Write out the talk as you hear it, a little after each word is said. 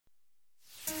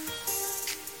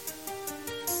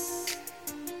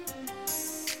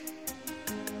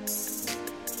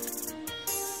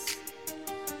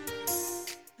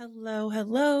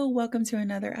Hello. Welcome to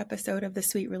another episode of the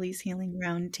Sweet Release Healing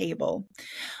Roundtable.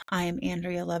 I am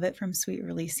Andrea Lovett from Sweet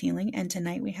Release Healing, and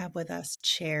tonight we have with us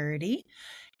Charity,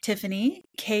 Tiffany,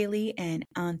 Kaylee, and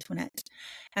Antoinette,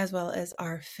 as well as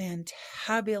our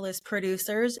fantabulous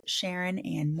producers, Sharon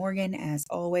and Morgan, as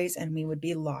always, and we would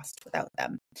be lost without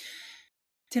them.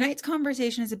 Tonight's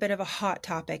conversation is a bit of a hot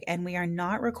topic, and we are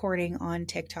not recording on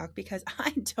TikTok because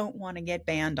I don't want to get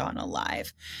banned on a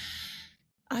live.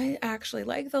 I actually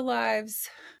like the lives.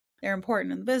 They're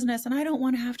important in the business, and I don't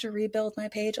want to have to rebuild my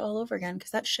page all over again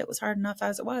because that shit was hard enough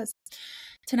as it was.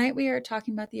 Tonight we are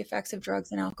talking about the effects of drugs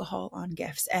and alcohol on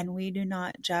gifts, and we do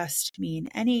not just mean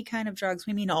any kind of drugs.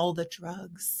 We mean all the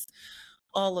drugs,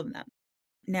 all of them.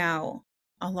 Now,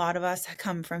 a lot of us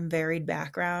come from varied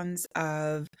backgrounds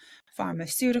of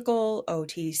pharmaceutical,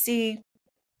 OTC,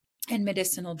 and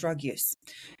medicinal drug use,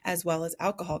 as well as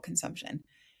alcohol consumption.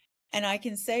 And I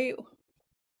can say,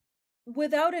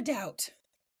 without a doubt,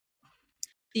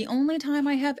 the only time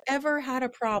I have ever had a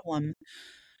problem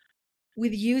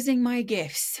with using my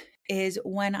gifts is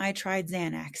when I tried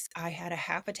Xanax. I had a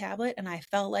half a tablet and I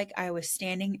felt like I was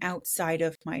standing outside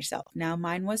of myself. Now,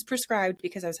 mine was prescribed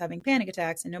because I was having panic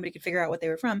attacks and nobody could figure out what they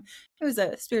were from. It was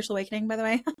a spiritual awakening, by the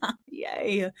way.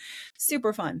 Yay.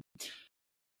 Super fun.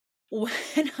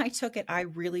 When I took it, I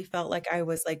really felt like I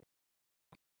was like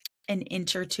an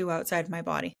inch or two outside my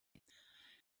body.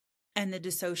 And the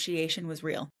dissociation was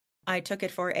real. I took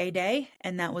it for a day,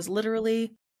 and that was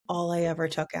literally all I ever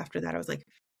took after that. I was like,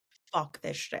 fuck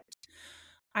this shit.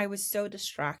 I was so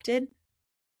distracted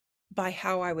by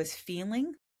how I was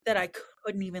feeling that I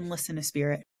couldn't even listen to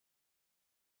spirit.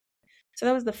 So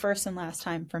that was the first and last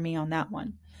time for me on that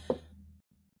one.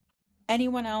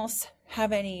 Anyone else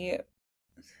have any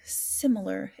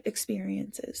similar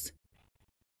experiences?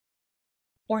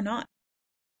 Or not?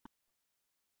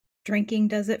 Drinking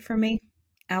does it for me.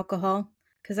 Alcohol.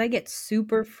 Because I get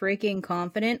super freaking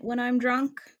confident when I'm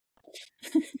drunk.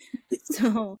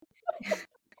 So,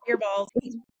 Your balls.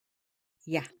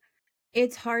 Yeah.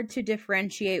 It's hard to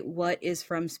differentiate what is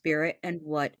from spirit and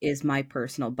what is my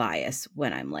personal bias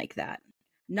when I'm like that.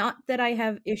 Not that I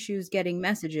have issues getting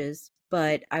messages,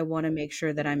 but I want to make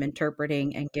sure that I'm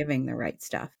interpreting and giving the right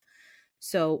stuff.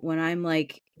 So when I'm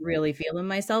like really feeling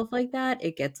myself like that,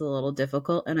 it gets a little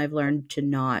difficult, and I've learned to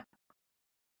not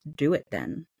do it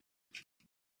then.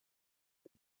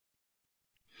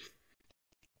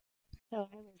 So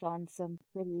I was on some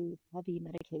pretty heavy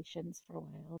medications for a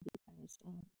while because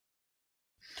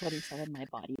 27, my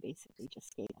body basically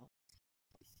just gave up.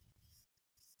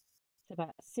 So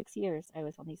about 6 years I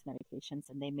was on these medications,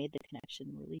 and they made the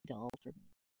connection really dull for me.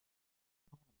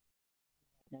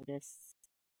 I noticed,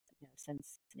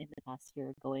 since in the past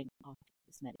year going off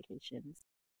these medications,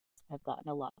 I've gotten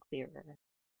a lot clearer.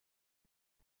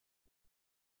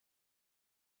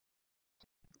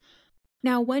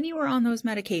 Now, when you were on those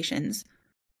medications,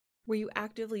 were you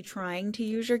actively trying to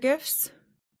use your gifts?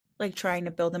 Like trying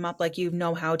to build them up like you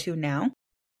know how to now?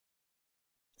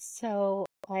 So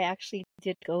I actually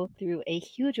did go through a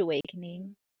huge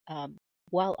awakening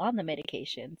while on the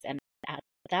medications, and at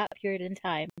that period in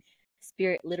time,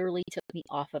 spirit literally took me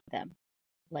off of them,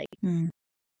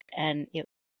 and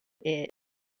it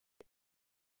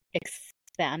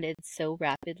expanded so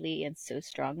rapidly and so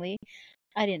strongly.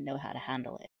 I didn't know how to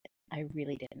handle it. I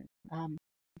really didn't.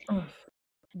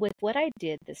 With what I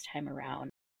did this time around,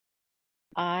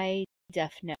 I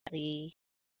definitely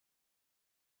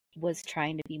was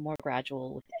trying to be more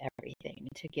gradual with everything,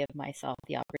 to give myself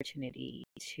the opportunity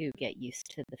to get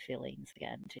used to the feelings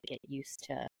again, to get used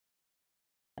to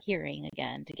hearing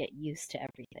again, to get used to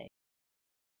everything.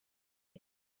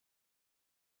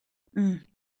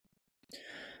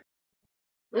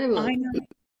 I know.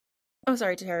 Oh,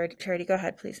 sorry, Charity. Go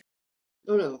ahead, please.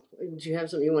 Oh, no. Did you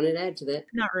have something you wanted to add to that?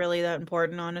 Not really that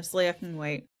important, honestly. I can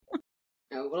wait.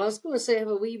 Oh, well, I was going to say I have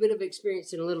a wee bit of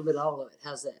experience in a little bit of all of it.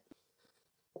 How's that?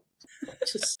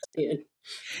 Just saying.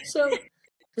 So, I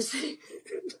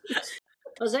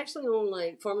was actually on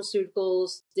like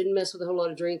pharmaceuticals, didn't mess with a whole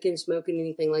lot of drinking, smoking,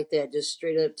 anything like that. Just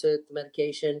straight up took the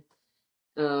medication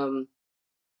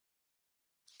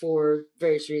for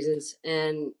various reasons.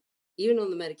 And even on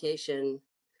the medication,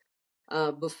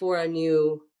 before I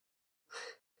knew,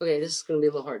 okay, this is going to be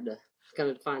a little hard to kind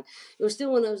of define. It was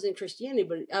still when I was in Christianity,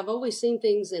 but I've always seen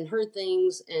things and heard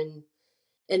things and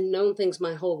known things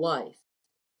my whole life.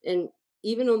 And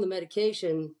even on the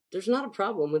medication, there's not a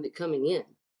problem with it coming in.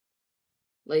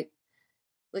 Like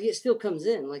it still comes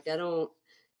in.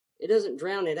 It doesn't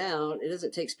drown it out. It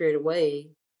doesn't take spirit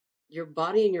away. Your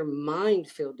body and your mind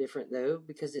feel different though,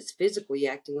 because it's physically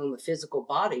acting on the physical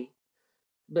body,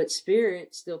 but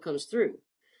spirit still comes through.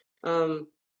 And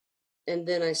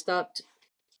then I stopped.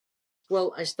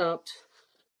 Well, I stopped.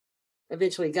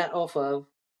 Eventually, got off of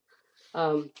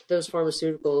those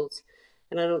pharmaceuticals,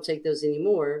 and I don't take those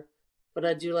anymore. But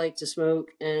I do like to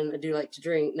smoke and I do like to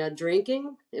drink. Now,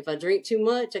 drinking, if I drink too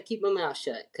much, I keep my mouth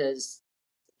shut because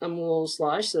I'm a little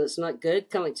slosh, so it's not good.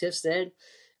 Kind of like Tiff said.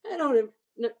 I don't ever,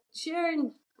 no,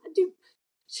 Sharon, I do.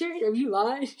 Sharon, are you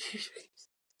lying?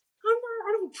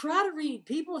 I don't try to read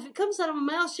people. If it comes out of my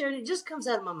mouth, Sharon, it just comes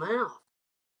out of my mouth.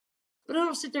 But I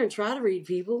don't sit there and try to read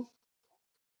people.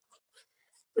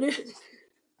 But it,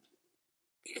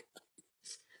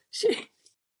 Sharon,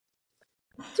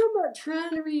 talking about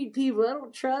trying to read people. I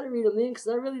don't try to read them then because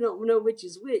I really don't know which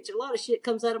is which. A lot of shit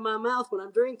comes out of my mouth when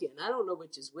I'm drinking. I don't know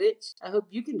which is which. I hope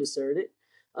you can discern it.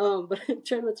 But I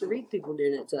try not to read people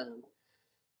during that time.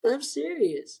 I'm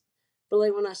serious. But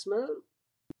like when I smoke,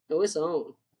 oh, it's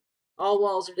on. All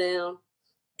walls are down.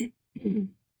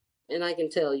 And I can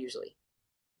tell usually.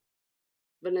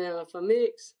 But now if I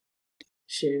mix,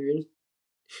 Sharon,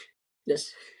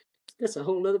 that's a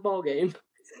whole nother ball game.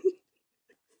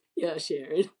 Yeah,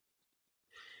 Sharon.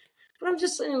 But I'm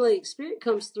just saying, like, spirit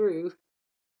comes through.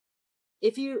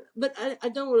 If you, but I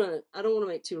don't want to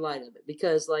make too light of it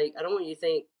because, like, I don't want you to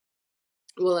think,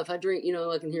 well, if I drink,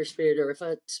 I can hear spirit, or if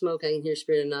I smoke, I can hear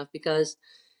spirit enough, because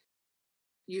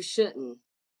you shouldn't.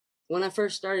 When I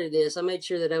first started this, I made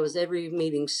sure that I was every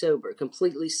meeting sober,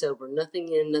 completely sober,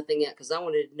 nothing in, nothing out, because I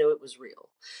wanted to know it was real.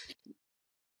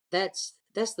 That's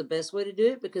the best way to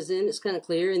do it, because then it's kind of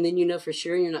clear, and then you know for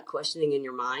sure, and you're not questioning in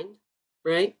your mind,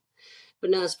 right? But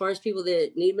now, as far as people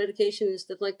that need medication and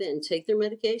stuff like that and take their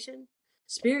medication,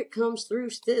 spirit comes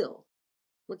through still.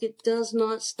 Like, it does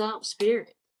not stop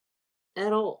spirit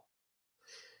at all.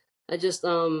 I just,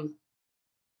 I'm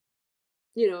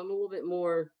a little bit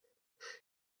more.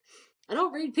 I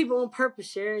don't read people on purpose,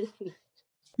 Sharon.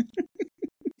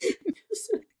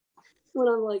 When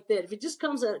I'm like that, if it just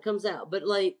comes out, it comes out. But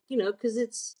like,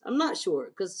 because I'm not sure,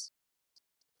 because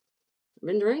I've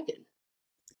been drinking.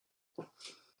 I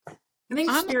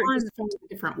think spirit just finds a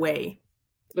different way.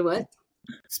 The what?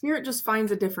 Spirit just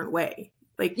finds a different way.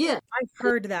 Like, yeah, I've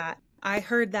heard that. I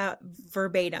heard that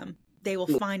verbatim. They will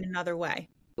find another way.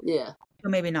 Yeah.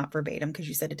 Well, maybe not verbatim because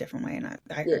you said a different way, and I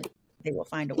heard they will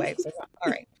find a way. So,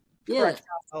 all right. Yeah. Correct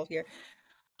myself here.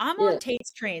 I'm on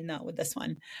taste train though with this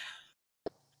one.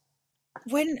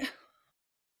 When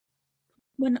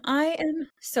I am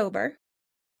sober,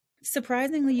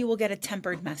 surprisingly, you will get a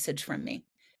tempered message from me.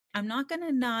 I'm not going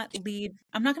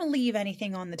to leave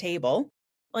anything on the table.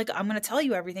 Like, I'm going to tell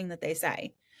you everything that they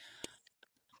say.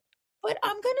 But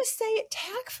I'm going to say it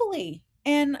tactfully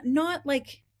and not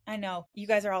like, I know you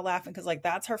guys are all laughing because like,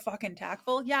 that's her fucking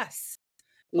tactful. Yes.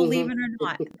 Believe it or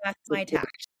not, that's my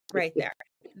tact right there.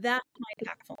 That's my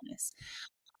tactfulness.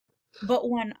 But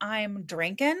when I'm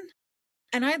drinking,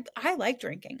 and I like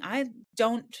drinking, I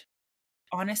don't,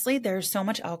 honestly, there's so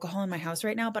much alcohol in my house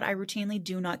right now, but I routinely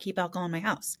do not keep alcohol in my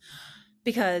house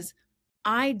because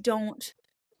I don't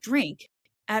drink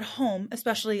at home,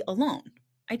 especially alone.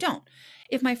 I don't.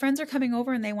 If my friends are coming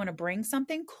over and they want to bring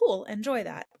something, cool, enjoy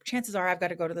that. Chances are I've got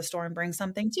to go to the store and bring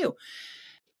something too.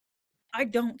 I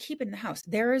don't keep it in the house.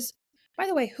 By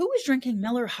the way, who was drinking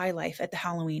Miller High Life at the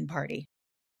Halloween party?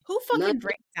 Who fucking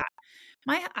drank that?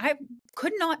 I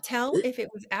could not tell if it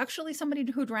was actually somebody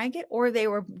who drank it or they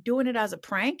were doing it as a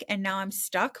prank, and now I'm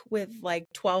stuck with like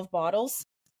 12 bottles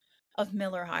of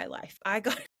Miller High Life.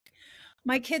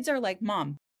 My kids are like,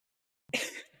 Mom.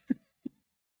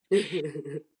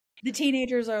 The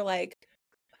teenagers are like,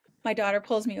 my daughter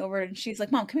pulls me over and she's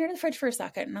like, Mom, come here to the fridge for a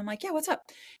second. And I'm like, yeah, what's up?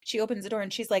 She opens the door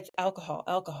and she's like, alcohol,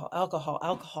 alcohol, alcohol,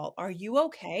 alcohol. Are you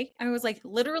okay? And I was like,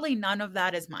 literally none of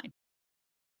that is mine.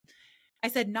 I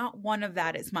said, not one of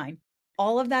that is mine.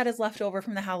 All of that is left over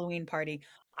from the Halloween party.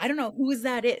 I don't know whose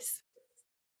that is.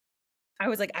 I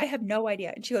was like, I have no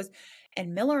idea. And she goes,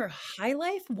 and Miller High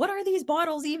Life? What are these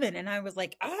bottles even? And I was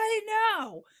like, I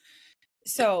know.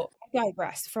 So I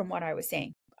digress from what I was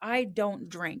saying. I don't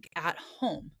drink at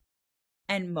home.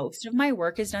 And most of my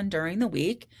work is done during the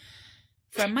week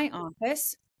from my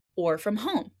office or from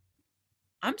home.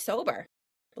 I'm sober,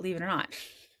 believe it or not.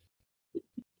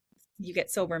 You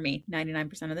get sober me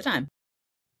 99% of the time.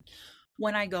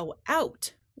 When I go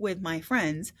out with my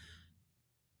friends,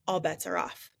 all bets are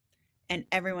off. And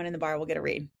everyone in the bar will get a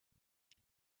read.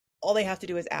 All they have to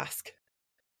do is ask.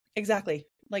 Exactly.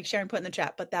 Like Sharon put in the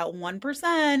chat. But that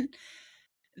 1%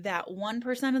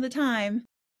 of the time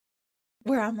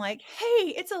where I'm like,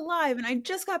 hey, it's alive and I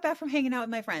just got back from hanging out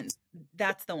with my friends.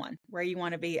 That's the one where you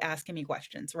want to be asking me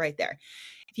questions right there.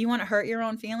 If you want to hurt your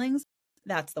own feelings,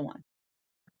 that's the one.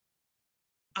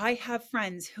 I have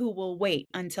friends who will wait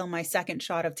until my second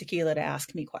shot of tequila to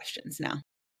ask me questions now.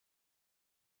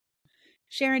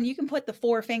 Sharon, you can put the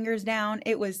 4 fingers down.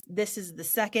 This is the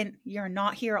second. You're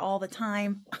not here all the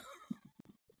time.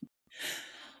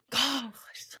 Gosh.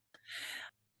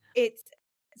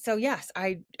 So yes,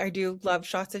 I do love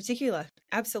shots of tequila.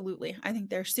 Absolutely. I think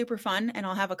they're super fun, and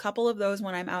I'll have a couple of those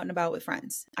when I'm out and about with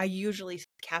friends. I usually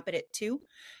cap it at 2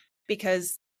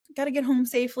 because I got to get home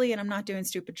safely and I'm not doing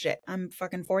stupid shit. I'm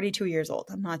fucking 42 years old.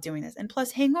 I'm not doing this. And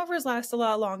plus hangovers last a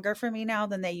lot longer for me now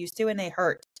than they used to, and they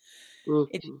hurt.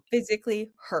 Mm-hmm. It physically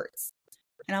hurts.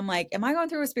 And I'm like, am I going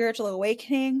through a spiritual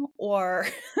awakening, or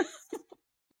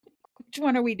which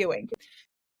one are we doing?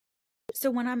 So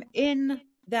when I'm in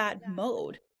that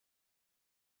mode,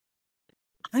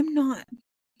 I'm not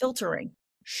filtering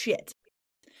shit.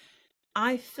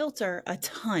 I filter a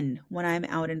ton when I'm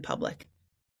out in public.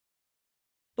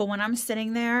 But when I'm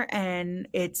sitting there and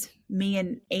it's me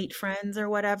and 8 friends or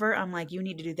whatever, I'm like, you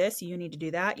need to do this, you need to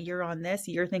do that, you're on this,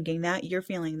 you're thinking that, you're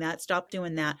feeling that, stop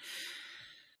doing that.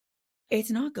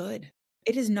 It's not good.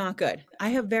 It is not good. I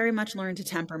have very much learned to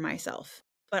temper myself,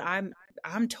 but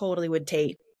I'm totally with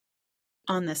Tate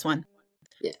on this one.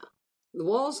 Yeah. The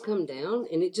walls come down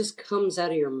and it just comes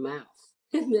out of your mouth.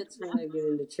 And that's when I get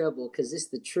into trouble, because it's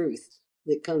the truth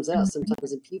that comes out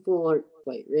sometimes, and people aren't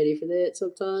quite ready for that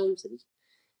sometimes.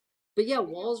 But yeah,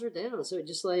 walls are down. So it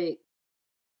just like,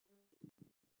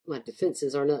 my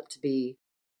defenses are not to be,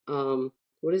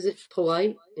 what is it,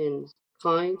 polite and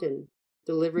kind and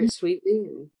deliver it sweetly.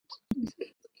 And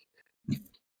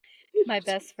My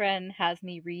best friend has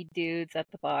me read dudes at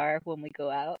the bar when we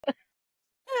go out.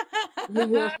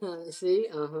 See,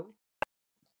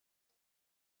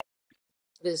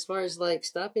 But as far as like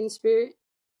stopping spirit,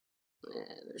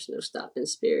 there's no stopping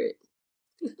spirit.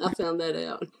 I found that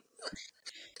out.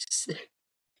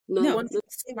 No,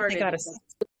 Started, they gotta.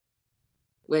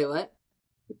 Wait, what?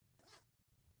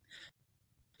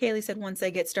 Kaylee said once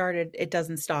they get started, it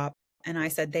doesn't stop. And I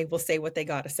said they will say what they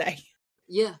gotta say.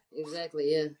 Yeah,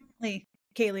 exactly, yeah.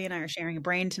 Kaylee and I are sharing a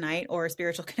brain tonight, or a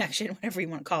spiritual connection, whatever you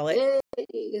want to call it.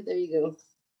 Hey, there you go.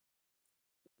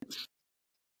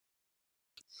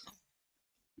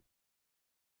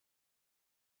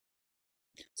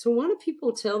 So why do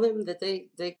people tell them that they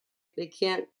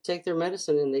can't take their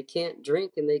medicine and they can't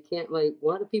drink and they can't, like,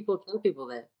 why do people tell people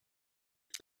that?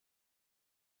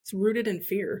 It's rooted in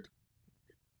fear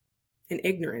and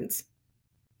ignorance.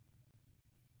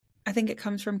 I think it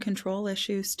comes from control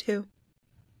issues too.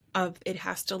 Of it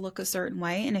has to look a certain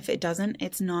way, and if it doesn't,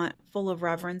 it's not full of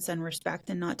reverence and respect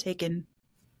and not taken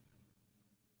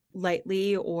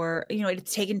lightly, or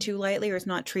it's taken too lightly, or it's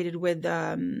not treated with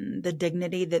the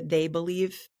dignity that they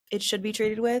believe it should be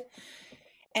treated with.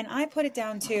 And I put it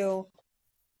down to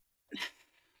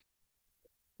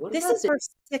this is our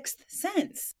 6th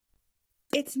sense.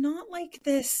 It's not like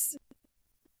this,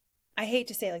 I hate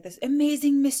to say, like this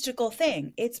amazing mystical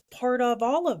thing. It's part of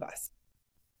all of us.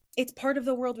 It's part of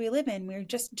the world we live in. We're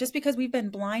just because we've been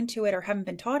blind to it or haven't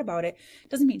been taught about it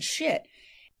doesn't mean shit.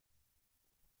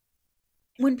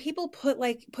 When people put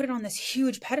it on this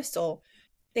huge pedestal,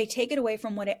 they take it away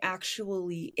from what it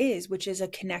actually is, which is a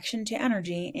connection to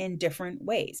energy in different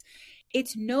ways.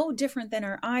 It's no different than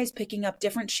our eyes picking up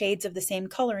different shades of the same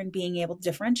color and being able to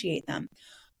differentiate them.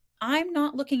 I'm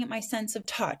not looking at my sense of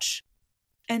touch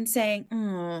and saying,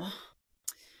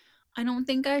 I don't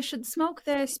think I should smoke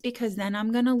this because then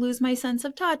I'm going to lose my sense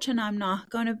of touch and I'm not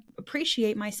going to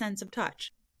appreciate my sense of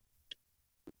touch.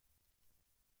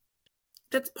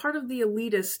 That's part of the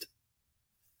elitist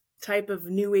type of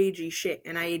new agey shit,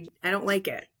 and I don't like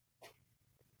it.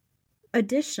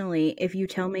 Additionally, if you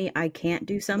tell me I can't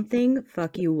do something,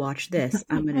 fuck you, watch this.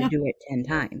 I'm going to do it 10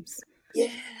 times.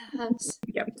 Yes.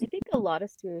 Yep. I think a lot of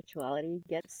spirituality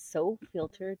gets so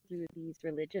filtered through these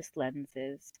religious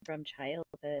lenses from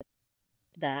childhood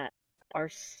that are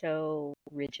so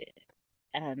rigid.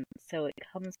 And so it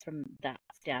comes from that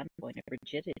standpoint of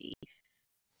rigidity.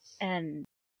 And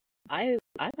I'm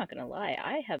not going to lie,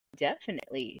 I have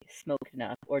definitely smoked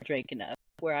enough or drank enough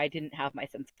where I didn't have my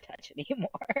sense of touch anymore.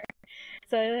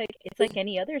 So it's like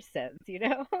any other sense,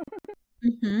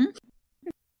 Mm-hmm.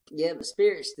 Yeah, but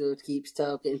spirit still keeps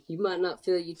talking. You might not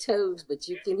feel your toes, but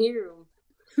you can hear them.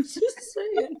 Just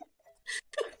saying.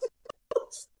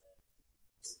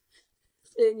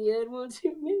 And you had one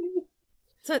too many.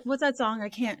 So what's that song? I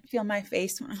can't feel my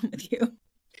face when I'm with you.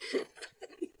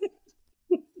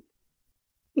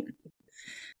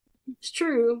 It's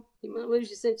true. You might lose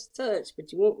your sense of touch,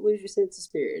 but you won't lose your sense of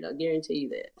spirit. I'll guarantee you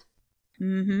that.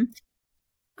 Mm-hmm.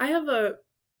 I have a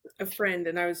friend,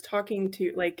 and I was talking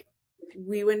to,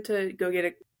 we went to go get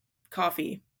a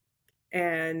coffee,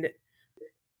 and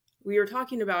we were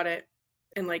talking about it,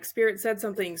 and like Spirit said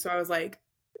something, so I was like,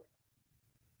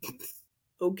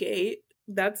 okay,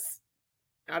 that's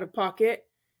out of pocket.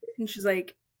 And she's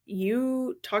like,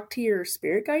 you talk to your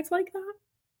spirit guides like that?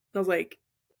 And I was like,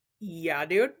 yeah,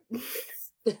 dude.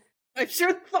 I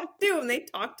sure the fuck do. And they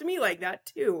talk to me like that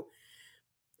too.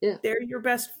 Yeah. They're your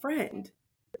best friend.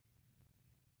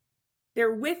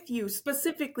 They're with you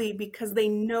specifically because they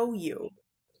know you.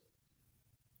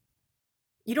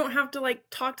 You don't have to like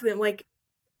talk to them like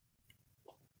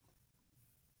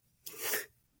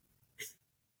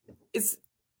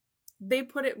they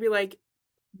put it, be like,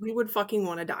 we would fucking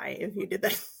want to die if you did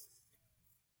that.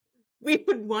 We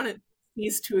would want to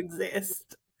cease to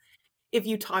exist if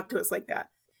you talk to us like that.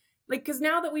 Like, because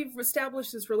now that we've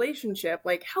established this relationship,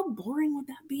 like, how boring would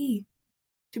that be?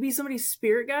 To be somebody's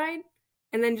spirit guide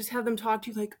and then just have them talk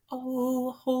to you like,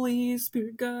 oh, holy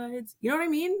spirit guides. You know what I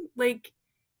mean? Like,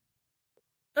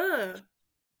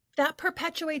 That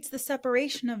perpetuates the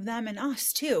separation of them and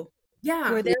us, too.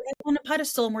 Yeah. Where they're on a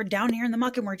pedestal and we're down here in the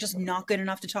muck and we're just not good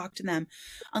enough to talk to them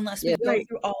unless we go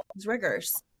through all those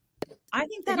rigors. I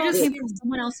think that all came from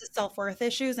someone else's self-worth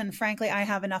issues, and frankly, I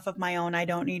have enough of my own. I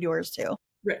don't need yours too.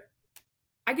 Right.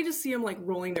 I could just see them like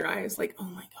rolling their eyes like, oh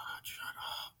my God, shut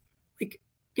up. Like,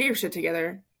 get your shit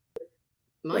together.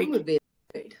 Mine would be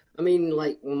afraid. I mean,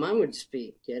 like, well, mine would just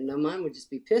be, mine would just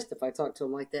be pissed if I talked to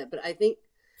them like that. But I think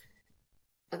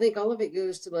all of it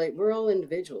goes to, like, we're all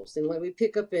individuals. And, like, we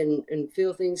pick up and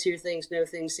feel things, hear things, know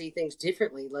things, see things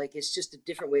differently. Like, it's just a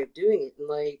different way of doing it. And,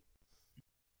 like,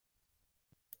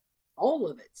 all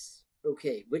of it's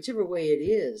okay. Whichever way it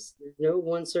is. There's no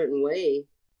one certain way.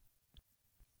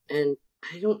 And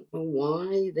I don't know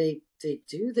why they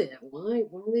do that. Why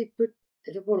they put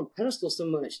it up on a pedestal so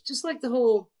much? Just like the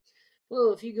whole,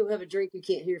 well, if you go have a drink, you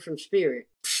can't hear from spirit.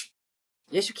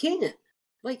 Yes, you can.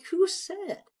 Like, who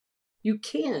said you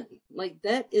can? Like,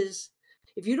 that is,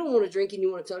 if you don't want to drink and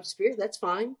you want to talk to spirit, that's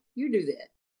fine. You do that.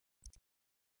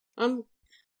 I'm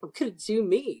gonna do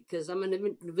me because I'm an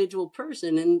individual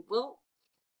person, and well,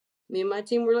 me and my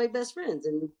team were like best friends,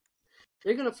 and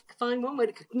they're gonna find one way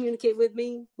to communicate with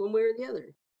me, one way or the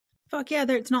other. Fuck yeah,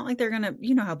 it's not like they're gonna,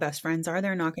 you know how best friends are.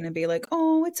 They're not gonna be like,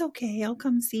 oh, it's okay, I'll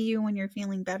come see you when you're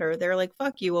feeling better. They're like,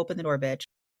 fuck you, open the door, bitch.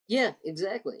 Yeah,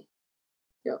 exactly.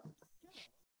 Yeah.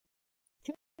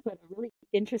 But a really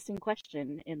interesting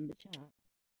question in the chat.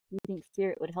 You think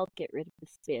spirit would help get rid of the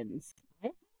spins? I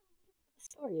have a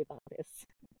story about this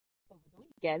over the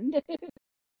weekend.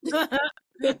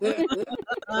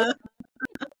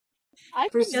 I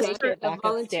can just get back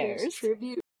upstairs.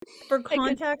 Tribute. For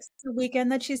context, the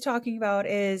weekend that she's talking about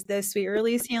is the Sweet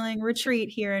Release Healing Retreat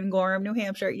here in Gorham, New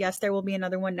Hampshire. Yes, there will be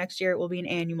another one next year. It will be an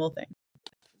annual thing.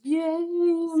 Yay!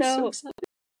 I'm so excited.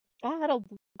 I had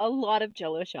a lot of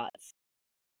Jello shots,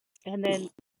 and then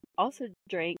also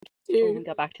drank when we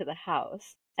got back to the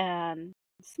house and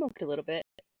smoked a little bit.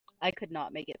 I could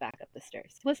not make it back up the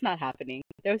stairs. It was not happening.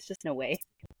 There was just no way.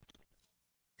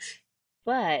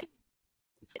 But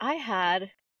I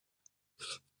had,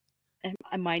 and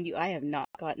mind you, I have not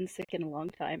gotten sick in a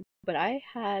long time, but I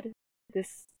had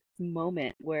this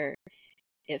moment where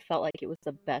it felt like it was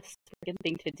the best freaking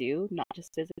thing to do, not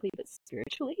just physically, but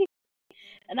spiritually.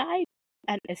 And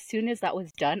as soon as that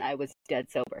was done, I was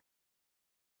dead sober.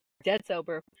 Dead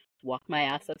sober, walked my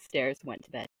ass upstairs, went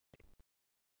to bed.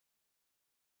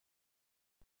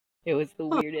 It was the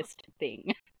weirdest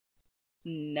thing.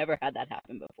 Never had that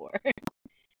happen before.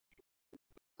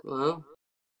 Wow.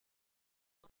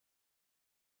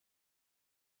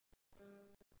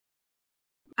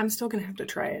 I'm still gonna have to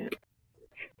try it.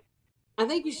 I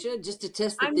think you should, just to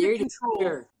test the I'm theory. the control.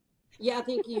 Sure. Yeah, I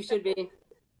think you should be.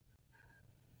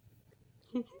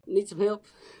 Need some help?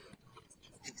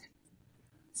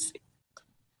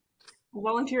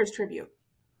 Volunteers tribute.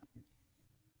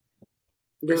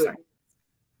 Do it.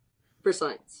 For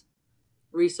science.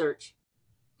 Research.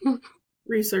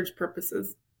 Research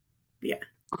purposes. Yeah.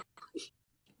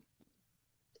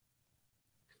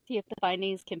 See if the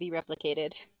findings can be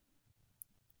replicated.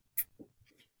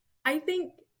 I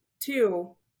think,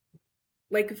 too,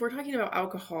 like, if we're talking about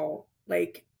alcohol,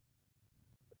 like,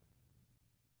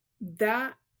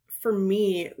 that, for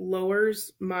me,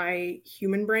 lowers my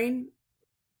human brain,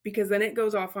 because then it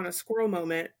goes off on a squirrel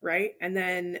moment, right? And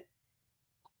then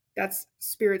that's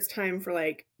spirit's time for,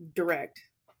 like, direct.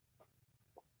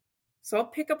 So I'll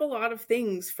pick up a lot of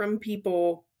things from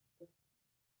people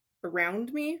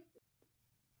around me.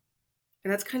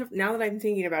 And that's kind of, now that I'm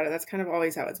thinking about it, that's kind of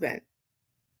always how it's been.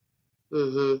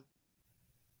 Mm-hmm.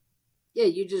 Yeah,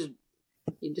 you just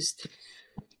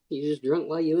drunk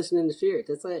while you listening to spirit.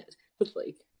 That's it. It's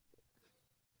like,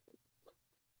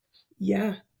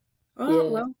 Yeah. Oh, Yeah.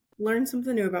 well, learn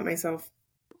something new about myself.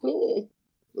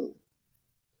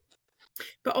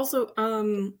 But also,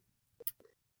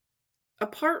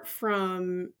 apart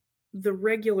from the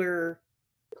regular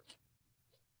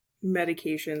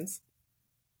medications,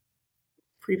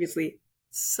 previously,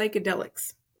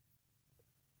 psychedelics.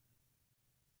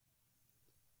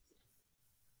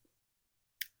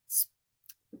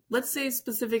 Let's say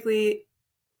specifically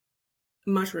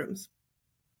mushrooms.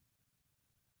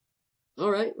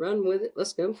 All right, run with it.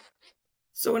 Let's go.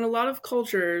 So in a lot of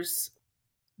cultures,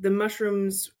 the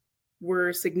mushrooms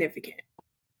were significant.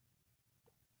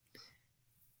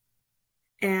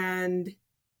 And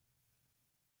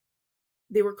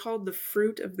they were called the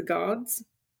fruit of the gods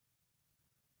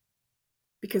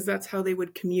because that's how they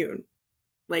would commune.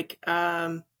 Like,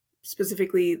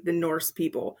 specifically the Norse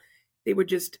people. They would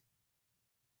just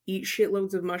eat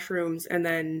shitloads of mushrooms and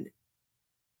then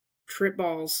trip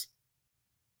balls,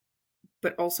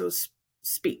 but also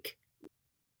speak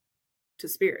to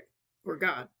spirit or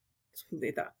God. That's who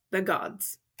they thought. The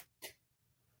gods.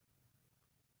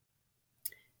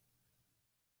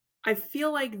 I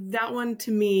feel like that one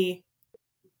to me,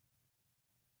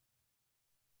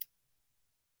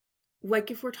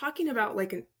 like if we're talking about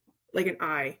like an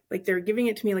eye, like they're giving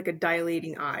it to me like a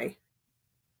dilating eye.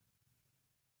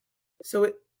 So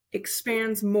it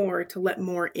expands more to let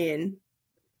more in.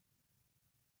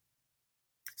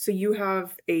 So you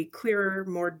have a clearer,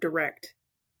 more direct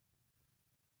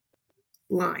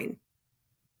line.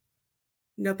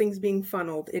 Nothing's being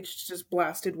funneled. It's just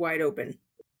blasted wide open.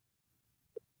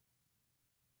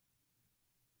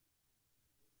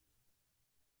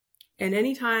 And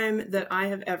anytime that I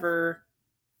have ever,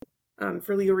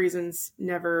 for legal reasons,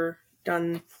 never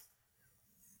done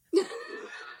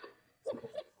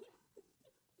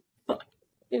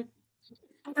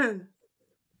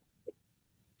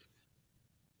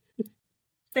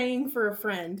saying for a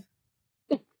friend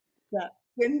that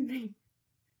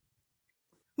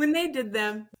when they did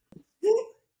them,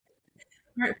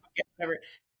 whatever.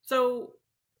 So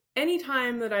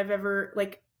anytime that I've ever,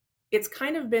 like, it's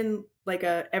kind of been like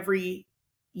a every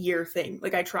year thing.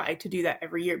 Like I try to do that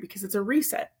every year because it's a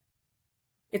reset.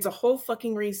 It's a whole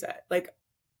fucking reset. Like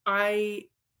I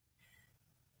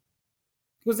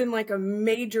was in like a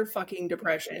major fucking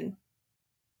depression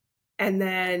and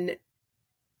then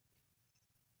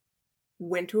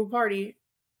went to a party.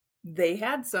 They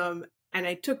had some and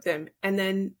I took them. And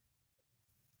then,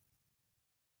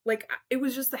 like, it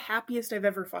was just the happiest I've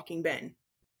ever fucking been.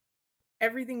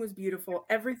 Everything was beautiful.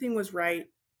 Everything was right.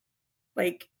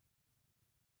 Like,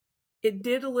 it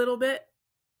did a little bit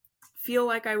feel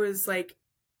like I was like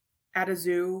at a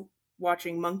zoo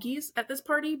watching monkeys at this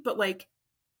party, but like,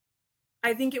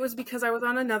 I think it was because I was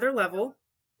on another level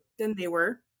than they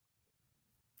were.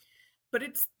 But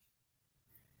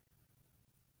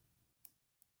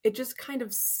it just kind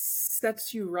of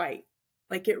sets you right.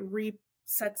 Like it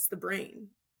resets the brain.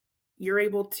 You're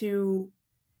able to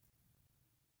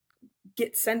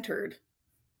get centered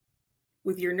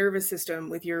with your nervous system,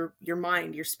 with your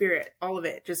mind, your spirit, all of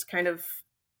it just kind of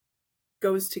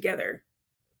goes together.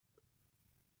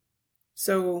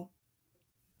 So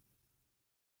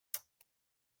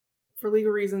for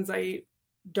legal reasons, I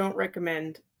don't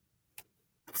recommend.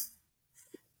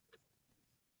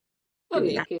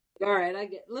 Okay, okay. All right,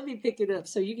 let me pick it up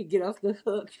so you can get off the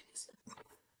hook.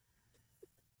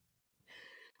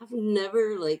 I've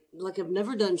never I've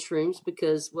never done shrooms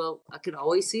because, well, I could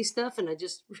always see stuff and I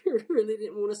just really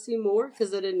didn't want to see more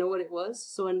because I didn't know what it was.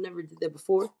 So I never did that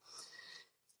before,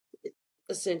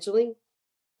 essentially.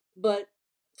 But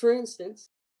for instance,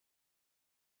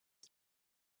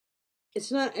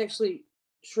 it's not actually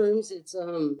shrooms. It's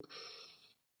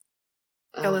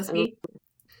LSD?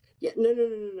 Yeah,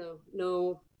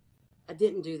 no. I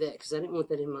didn't do that because I didn't want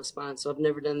that in my spine, so I've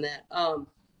never done that.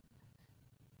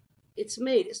 It's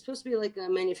supposed to be like a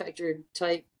manufactured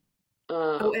type.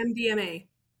 MDMA.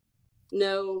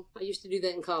 No, I used to do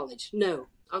that in college. No,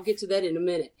 I'll get to that in a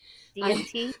minute.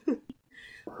 DMT?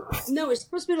 No, it's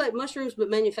supposed to be like mushrooms, but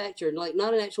manufactured. Like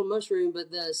not an actual mushroom, but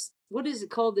what is it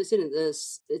called? That's in it.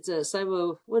 It's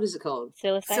a what is it called?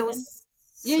 Psilocybin?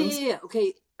 Yeah.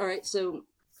 Okay, all right. So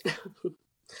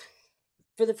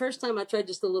for the first time, I tried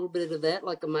just a little bit of that,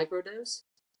 like a microdose,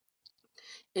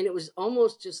 and it was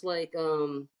almost just like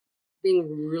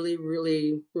being really,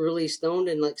 really, really stoned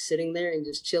and like sitting there and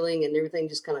just chilling, and everything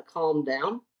just kind of calmed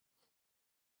down.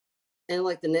 And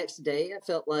like the next day, I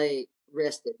felt like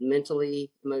rested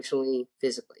mentally, emotionally,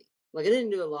 physically. Like I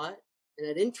didn't do a lot, and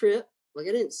I didn't trip. Like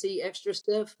I didn't see extra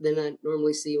stuff than I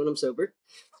normally see when I'm sober.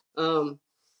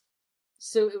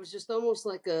 So it was just almost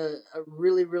like a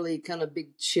really, really kind of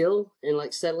big chill and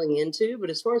like settling into.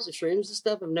 But as far as the shrooms and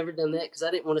stuff, I've never done that because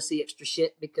I didn't want to see extra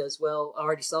shit because, well, I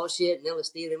already saw shit and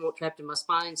LSD, I didn't want trapped in my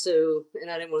spine. So, and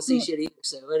I didn't want to see shit either.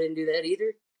 So I didn't do that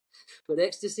either. But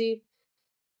ecstasy,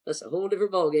 that's a whole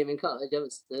different ballgame in college. That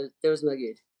was not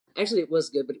good. Actually, it was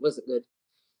good, but it wasn't good.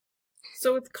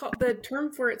 So it's called, the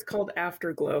term for it's called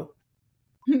afterglow.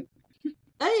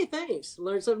 Hey, thanks.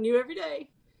 Learn something new every day.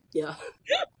 Yeah.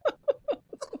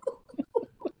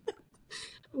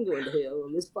 I'm going to hell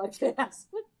on this podcast.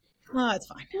 Oh, it's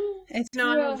fine. I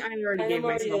already gave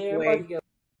myself away.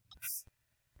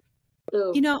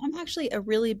 So, You know, I'm actually a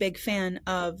really big fan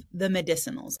of the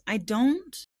medicinals. I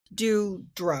don't do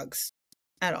drugs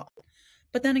at all.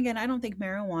 But then again, I don't think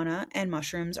marijuana and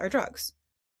mushrooms are drugs.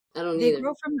 I don't They either.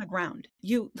 grow from the ground.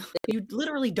 You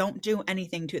literally don't do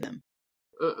anything to them.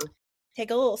 Uh-uh.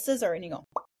 Take a little scissor and you go,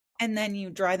 and then you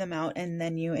dry them out and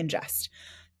then you ingest.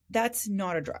 That's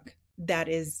not a drug. That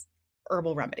is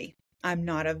herbal remedy. I'm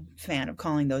not a fan of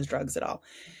calling those drugs at all.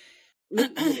 Me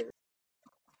either.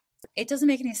 It doesn't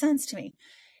make any sense to me.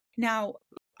 Now,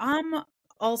 I'm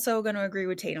also going to agree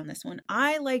with Tate on this one.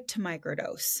 I like to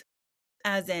microdose,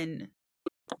 as in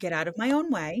get out of my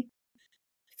own way,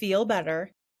 feel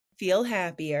better, feel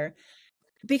happier,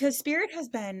 because Spirit has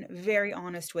been very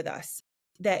honest with us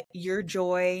that your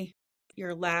joy,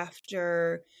 your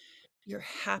laughter, your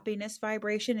happiness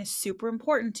vibration is super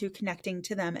important to connecting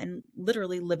to them and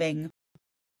literally living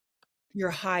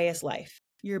your highest life,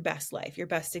 your best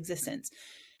existence.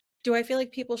 Do I feel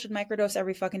like people should microdose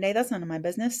every fucking day? That's none of my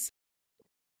business.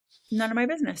 None of my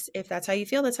business. If that's how you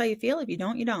feel, that's how you feel. If you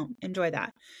don't, you don't. Enjoy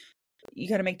that. You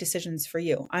got to make decisions for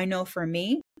you. I know for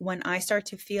me, when I start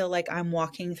to feel like I'm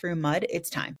walking through mud, it's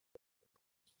time.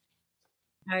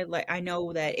 I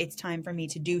know that it's time for me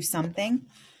to do something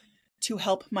to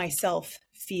help myself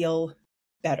feel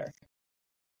better.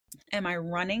 Am I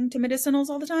running to medicinals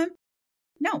all the time?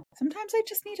 No. Sometimes I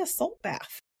just need a salt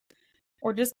bath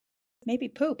or just maybe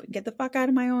poop and get the fuck out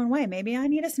of my own way. Maybe I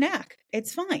need a snack.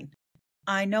 It's fine.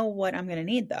 I know what I'm going to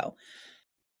need though.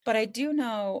 But I do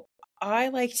know I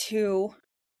like to,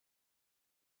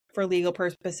 for legal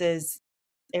purposes,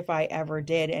 if I ever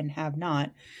did and have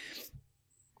not,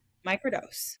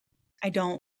 microdose. I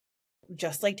don't,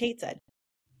 just like Tate said,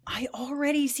 I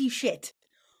already see shit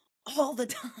all the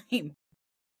time.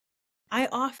 I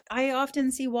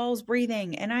often see walls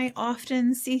breathing and I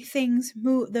often see things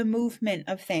move, the movement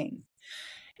of things.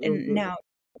 And now,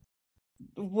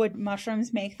 would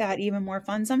mushrooms make that even more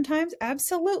fun sometimes?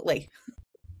 Absolutely.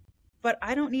 But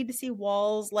I don't need to see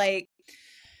walls like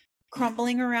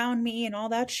crumbling around me and all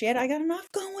that shit. I got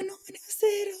enough going on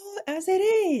as it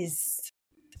is.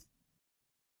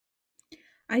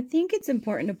 I think it's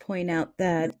important to point out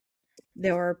that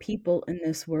there are people in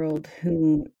this world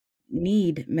who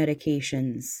need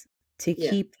medications to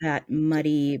keep that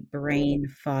muddy, brain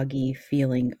foggy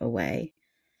feeling away.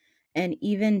 And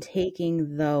even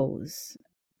taking those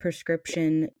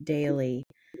prescription daily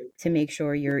to make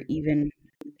sure you're even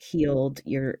healed,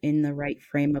 you're in the right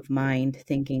frame of mind,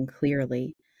 thinking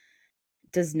clearly,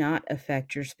 does not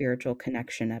affect your spiritual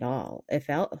connection at all. If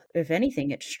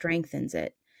anything, it strengthens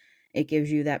it. It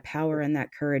gives you that power and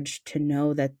that courage to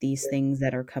know that these things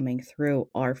that are coming through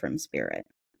are from Spirit.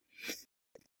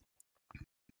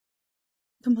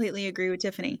 Completely agree with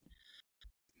Tiffany.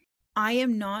 I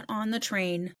am not on the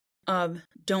train of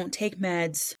don't take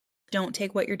meds, don't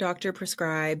take what your doctor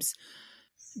prescribes,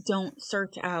 don't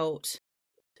search out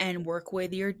and work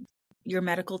with your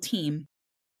medical team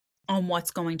on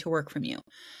what's going to work from you.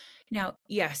 Now,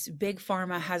 yes, big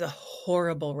pharma has a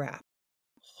horrible rap.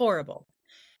 Horrible.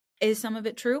 Is some of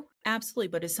it true? Absolutely.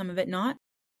 But is some of it not?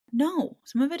 No,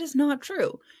 some of it is not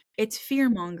true. It's fear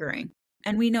mongering.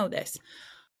 And we know this.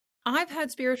 I've had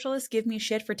spiritualists give me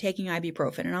shit for taking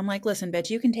ibuprofen. And I'm like, listen,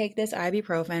 bitch, you can take this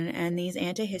ibuprofen and these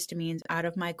antihistamines out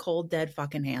of my cold, dead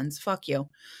fucking hands. Fuck you.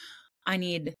 I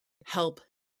need help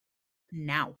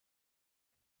now.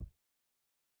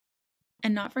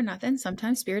 And not for nothing,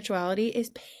 sometimes spirituality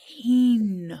is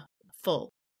painful.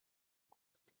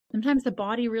 Sometimes the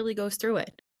body really goes through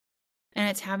it and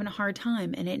it's having a hard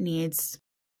time and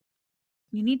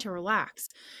you need to relax.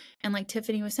 And like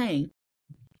Tiffany was saying,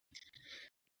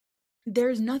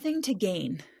 there's nothing to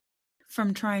gain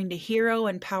from trying to hero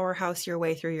and powerhouse your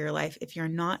way through your life. If you're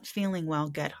not feeling well,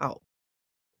 get help.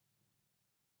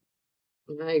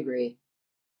 I agree.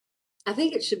 I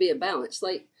think it should be a balance.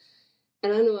 Like,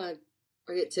 and I know I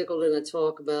get tickled and I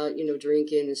talk about,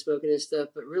 drinking and smoking and stuff,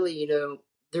 but really,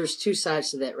 there's two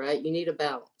sides to that, right? You need a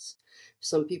balance.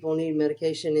 Some people need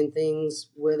medication and things,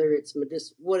 whether it's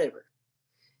whatever.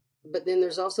 But then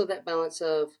there's also that balance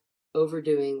of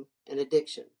overdoing and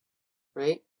addiction,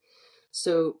 right?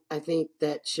 So I think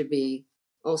that should be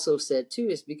also said too,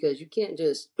 is because you can't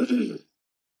just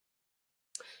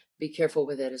be careful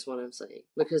with that, is what I'm saying,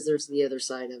 because there's the other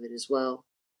side of it as well,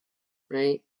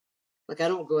 right? Like, I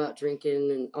don't go out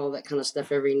drinking and all that kind of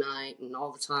stuff every night and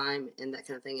all the time and that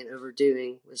kind of thing and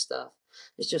overdoing with stuff.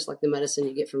 It's just like the medicine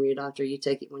you get from your doctor. You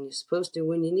take it when you're supposed to,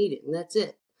 when you need it, and that's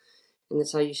it. And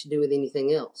that's how you should do with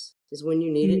anything else, is when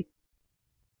you need it,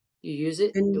 you use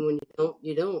it, and when you don't,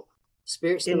 you don't.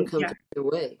 Spirit's going to come through your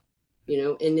way,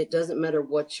 and it doesn't matter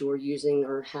what you're using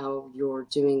or how you're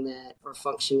doing that or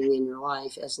functioning in your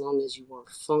life, as long as you are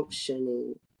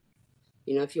functioning.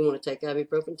 If you want to take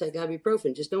ibuprofen, take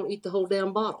ibuprofen. Just don't eat the whole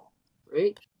damn bottle,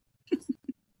 right?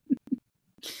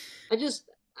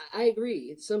 I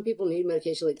agree. Some people need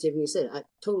medication, like Tiffany said. I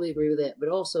totally agree with that. But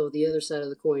also, the other side of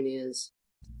the coin is,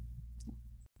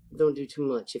 don't do too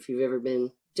much. If you've ever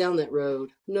been down that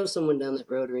road, know someone down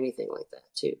that road or anything like that,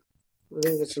 too. I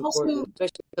think it's important, also,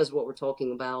 especially because of what we're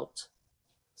talking about.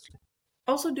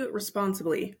 Also, do it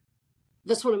responsibly.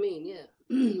 That's what I mean,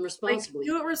 yeah. Responsibly.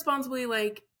 Do it responsibly,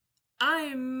 like,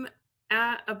 I'm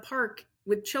at a park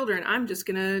with children. I'm just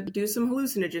going to do some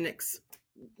hallucinogenics.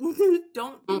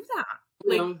 Don't do that.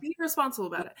 Like, be responsible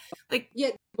about it. Like, yeah,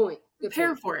 good point.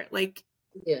 Prepare for it. Like,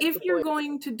 if you're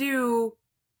going to do,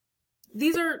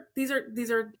 these are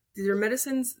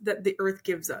medicines that the earth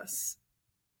gives us.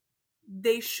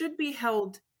 They should be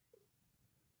held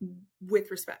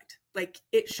with respect. Like,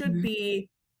 it should be,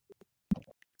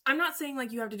 I'm not saying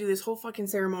like you have to do this whole fucking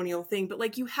ceremonial thing, but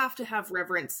like you have to have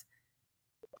reverence.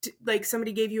 Like,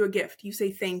 somebody gave you a gift, you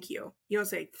say thank you. You don't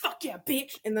say fuck yeah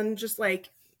bitch and then just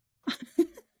like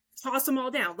toss them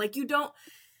all down. Like, you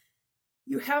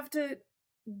have to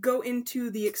go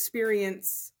into the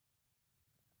experience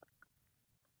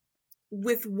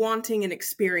with wanting an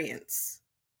experience,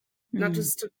 not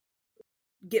just to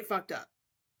get fucked up.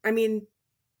 I mean,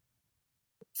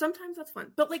 sometimes that's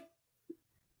fun, but like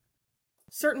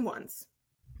certain ones.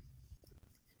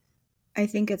 I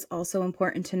think it's also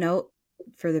important to note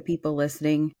for the people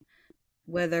listening,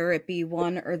 whether it be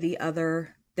one or the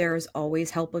other, there's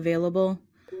always help available.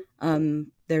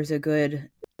 There's a good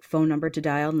phone number to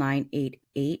dial,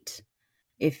 988.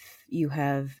 If you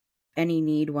have any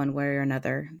need one way or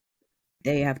another,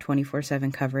 they have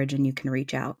 24/7 coverage and you can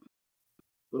reach out.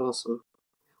 Awesome.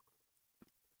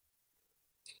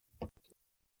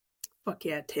 Fuck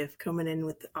yeah, Tiff coming in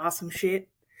with the awesome shit.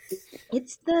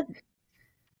 It's the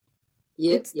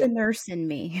the nurse in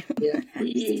me. Yeah.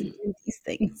 These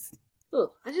things.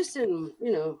 Look, I just didn't,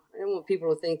 I don't want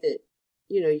people to think that,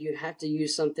 you have to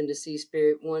use something to see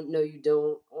spirit. No, you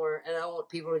don't. And I don't want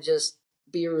people to just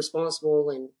be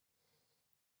irresponsible, and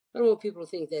I don't want people to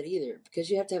think that either, because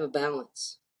you have to have a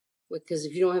balance. Because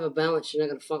if you don't have a balance, you're not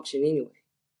going to function anyway.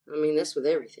 I mean, that's with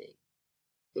everything,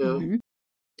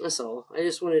 That's all. I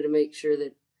just wanted to make sure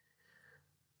that,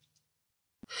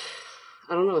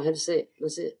 I don't know, I had to say it.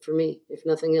 That's it for me. If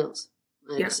nothing else,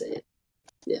 I had to say it.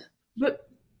 Yeah. But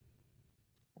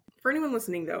for anyone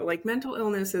listening, though, like, mental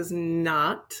illness is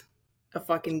not a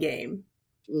fucking game.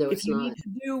 No, it's not. If you need to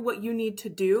do what you need to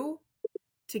do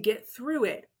to get through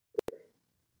it,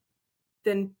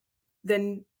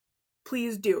 then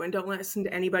please do, and don't listen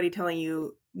to anybody telling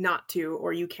you not to,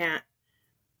 or you can't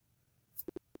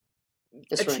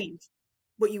achieve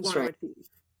what you want to achieve.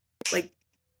 Like,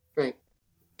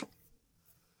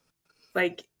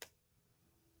 like,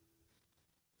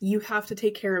 you have to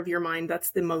take care of your mind. That's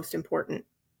the most important.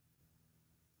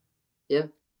 Yeah,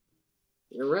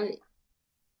 you're right.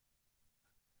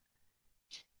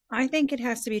 I think it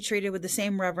has to be treated with the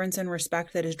same reverence and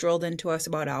respect that is drilled into us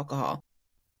about alcohol.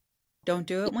 Don't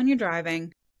do it when you're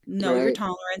driving. Know your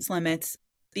tolerance limits.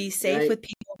 Be safe with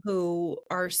people who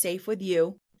are safe with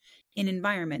you in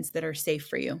environments that are safe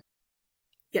for you.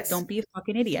 Yes. Don't be a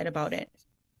fucking idiot about it.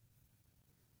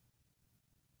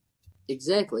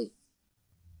 Exactly.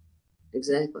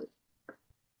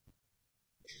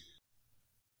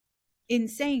 In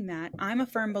saying that, I'm a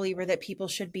firm believer that people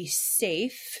should be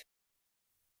safe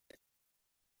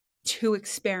to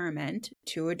experiment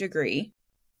to a degree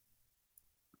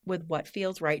with what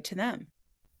feels right to them.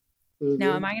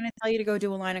 Now, am I going to tell you to go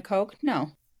do a line of coke?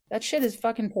 No. That shit is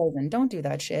fucking poison. Don't do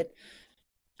that shit.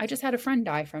 I just had a friend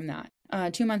die from that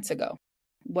 2 months ago.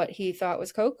 What he thought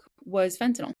was coke was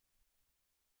fentanyl.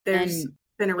 There's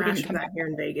been a rash of that here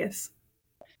in Vegas.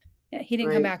 Yeah, he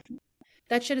didn't come back.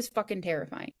 That shit is fucking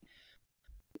terrifying.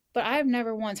 But I've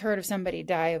never once heard of somebody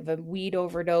die of a weed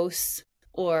overdose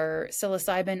or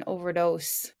psilocybin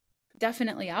overdose.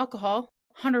 Definitely alcohol.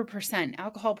 100%.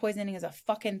 Alcohol poisoning is a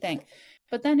fucking thing.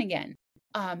 But then again,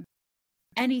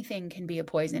 anything can be a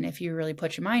poison if you really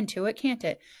put your mind to it, can't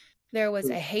it? There was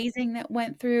a hazing that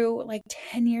went through like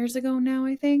 10 years ago now,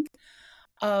 I think,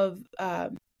 of a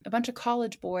bunch of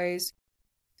college boys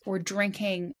were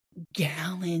drinking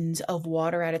gallons of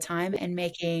water at a time and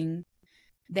making,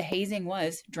 the hazing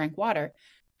was drink water,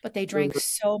 but they drank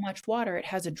so much water it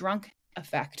has a drunk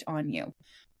effect on you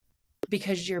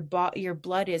because your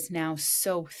blood is now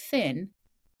so thin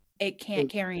it can't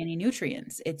carry any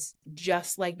nutrients. It's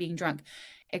just like being drunk,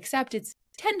 except it's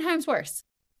 10 times worse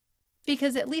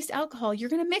because at least alcohol you're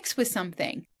going to mix with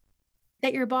something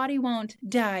that your body won't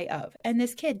die of. And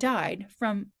this kid died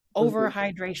from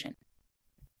overhydration.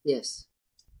 Yes.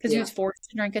 Because he was forced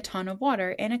to drink a ton of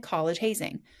water in a college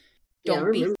hazing.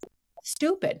 Don't be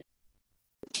stupid.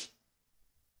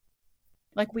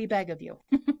 Like, we beg of you.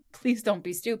 Please don't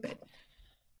be stupid.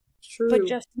 True. But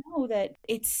just know that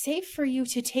it's safe for you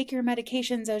to take your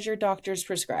medications as your doctors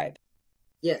prescribe.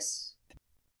 Yes.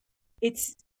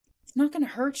 It's not going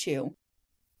to hurt you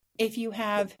if you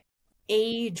have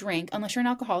a drink, unless you're an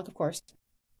alcoholic, of course.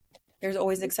 There's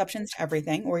always exceptions to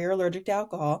everything, or you're allergic to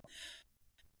alcohol.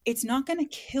 It's not going to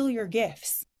kill your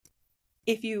gifts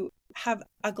if you have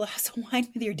a glass of wine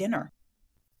with your dinner.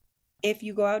 If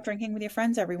you go out drinking with your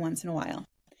friends every once in a while.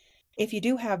 If you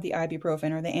do have the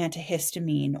ibuprofen or the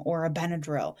antihistamine or a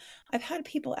Benadryl. I've had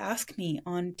people ask me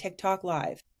on TikTok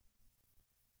Live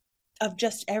of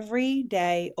just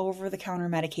everyday over-the-counter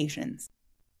medications,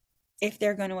 if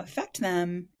they're going to affect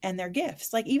them and their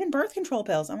gifts. Like even birth control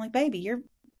pills. I'm like, baby,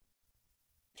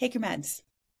 take your meds.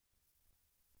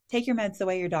 Take your meds the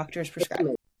way your doctors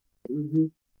prescribe. Mm-hmm.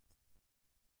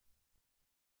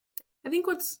 I think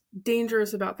what's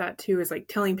dangerous about that too is like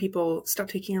telling people stop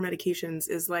taking your medications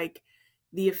is like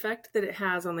the effect that it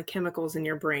has on the chemicals in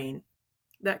your brain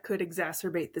that could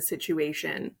exacerbate the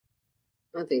situation.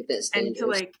 I think that's dangerous.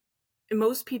 And to like,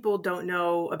 most people don't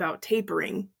know about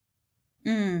tapering.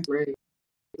 Right.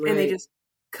 And they just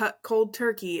cut cold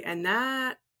turkey, and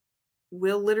that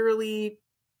will literally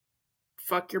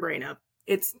fuck your brain up.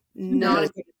 It's not a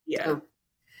good idea.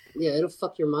 Yeah, it'll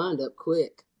fuck your mind up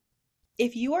quick.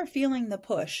 If you are feeling the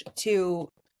push to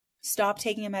stop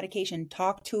taking a medication,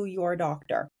 talk to your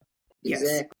doctor. Yes.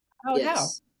 Exactly. How?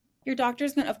 Your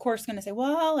doctor's of course going to say,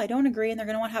 well, I don't agree. And they're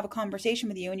going to want to have a conversation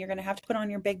with you. And you're going to have to put on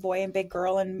your big boy and big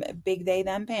girl and big they,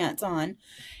 them pants on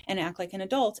and act like an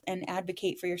adult and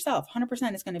advocate for yourself.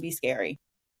 100% is going to be scary.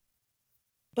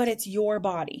 But it's your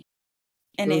body.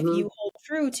 And if you hold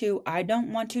true to, I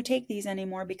don't want to take these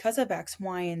anymore because of X,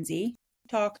 Y, and Z,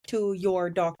 talk to your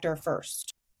doctor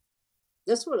first.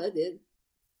 That's what I did.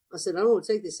 I said, I don't want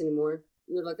to take this anymore.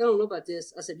 And they're like, I don't know about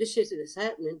this. I said, this shit is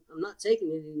happening. I'm not taking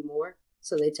it anymore.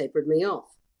 So they tapered me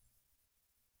off.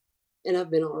 And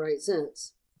I've been all right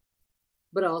since.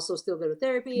 But I also still go to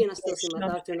therapy, and I still see my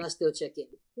doctor, and I still check in.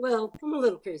 Well, I'm a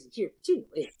little crazy here, too.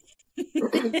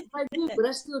 I do, but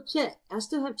I still check. I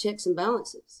still have checks and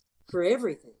balances for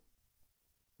everything.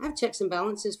 I have checks and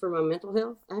balances for my mental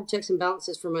health. I have checks and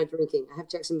balances for my drinking. I have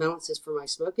checks and balances for my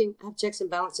smoking. I have checks and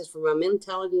balances for my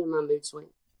mentality and my mood swing.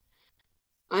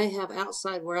 I have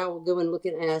outside where I will go and look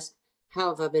and ask, how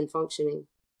have I been functioning?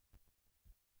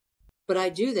 But I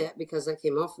do that because I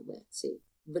came off of that, see.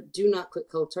 But do not quit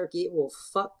cold turkey. It will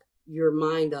fuck your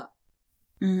mind up.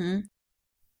 Because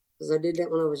I did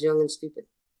that when I was young and stupid.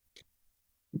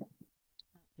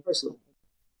 Personally.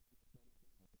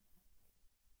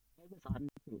 I was on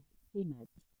pain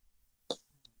meds.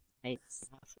 I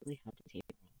absolutely had to take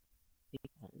it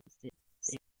off because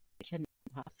it can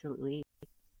absolutely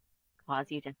cause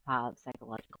you to have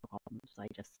psychological problems. So I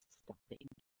just stopped taking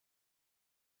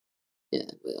it.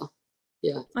 Yeah, well,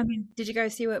 yeah. I mean, did you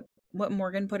guys see what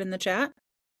Morgan put in the chat?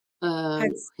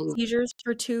 Had seizures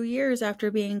for 2 years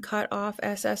after being cut off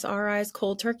SSRIs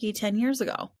cold turkey 10 years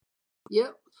ago.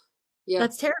 Yep. Yeah.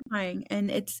 That's terrifying. And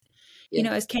it's, you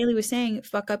know, as Kaylee was saying,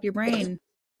 fuck up your brain.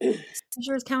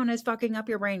 Seizures count as fucking up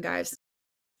your brain, guys.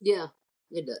 Yeah,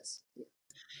 it does.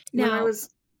 Yeah. When I was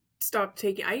stopped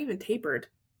taking, I even tapered.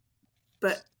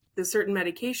 But the certain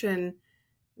medication,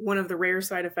 one of the rare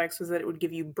side effects was that it would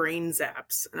give you brain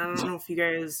zaps. And I don't know if you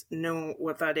guys know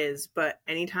what that is, but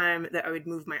anytime that I would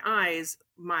move my eyes,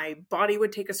 my body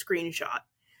would take a screenshot.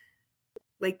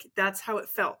 Like, that's how it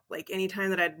felt. Like,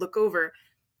 anytime that I'd look over,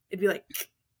 it'd be like,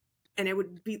 and it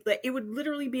would be like, it would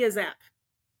literally be a zap.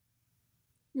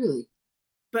 Really?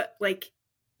 But, like,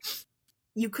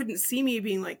 you couldn't see me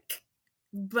being like,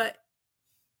 but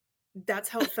that's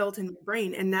how it felt in my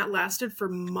brain. And that lasted for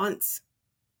months.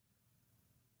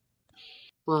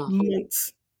 Wow.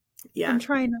 Months. Yeah. I'm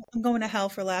going to hell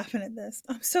for laughing at this.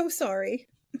 I'm so sorry.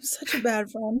 I'm such a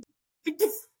bad friend.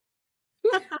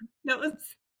 That was,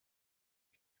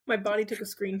 my body took a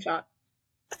screenshot.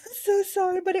 I'm so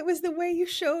sorry, but it was the way you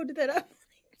showed that I'm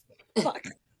like, fuck.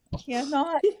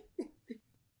 Cannot.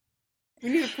 We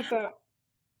need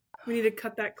to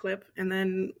cut that clip and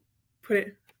then put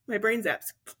it, my brain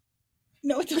zaps.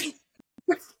 No, it's okay.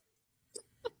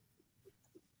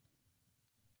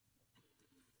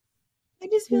 I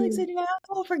just feel like such an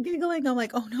asshole for giggling. I'm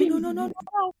like, oh no, no, no, no, no,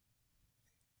 no.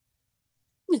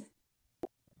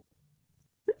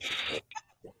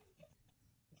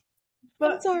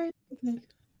 But I'm sorry.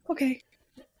 Okay.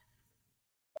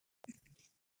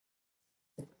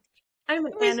 I'm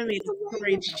an animated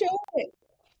storyteller. Show it.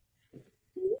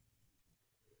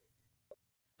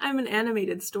 I'm an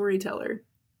animated storyteller.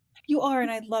 You are, and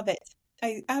I love it.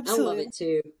 I absolutely love it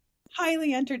too.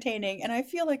 Highly entertaining, and I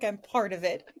feel like I'm part of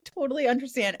it. I totally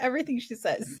understand everything she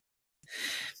says.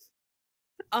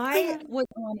 I was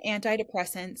on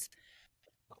antidepressants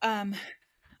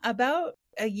about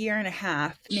a year and a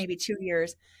half, maybe 2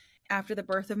 years after the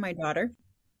birth of my daughter.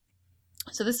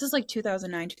 So this is like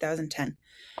 2009, 2010.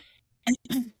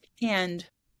 And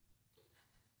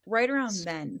right around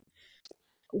then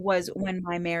was when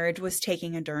my marriage was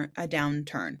taking a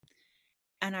downturn.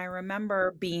 And I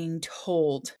remember being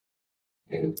told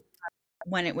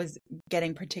when it was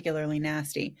getting particularly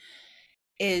nasty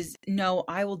is, no,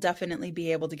 I will definitely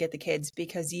be able to get the kids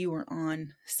because you were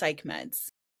on psych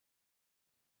meds.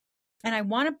 And I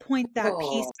want to point that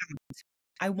piece out.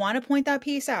 I want to point that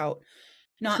piece out.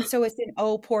 Not so it's an,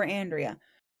 oh, poor Andrea.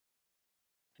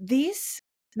 These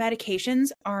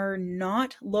medications are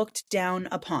not looked down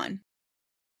upon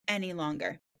any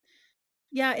longer.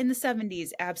 Yeah, in the 70s,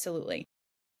 absolutely.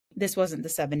 This wasn't the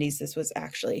 70s. This was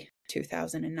actually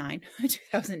 2009,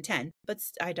 2010, but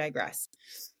I digress.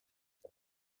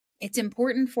 It's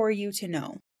important for you to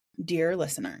know, dear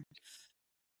listener,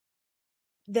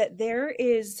 that there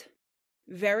is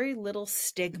very little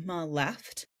stigma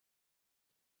left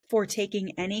for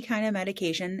taking any kind of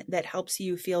medication that helps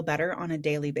you feel better on a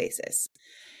daily basis.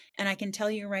 And I can tell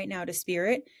you right now, to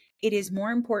Spirit, it is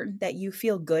more important that you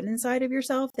feel good inside of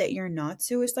yourself, that you're not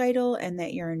suicidal, and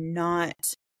that you're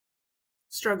not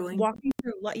struggling and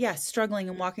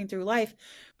walking through life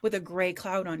with a gray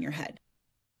cloud on your head.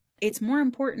 It's more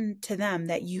important to them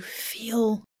that you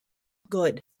feel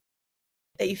good,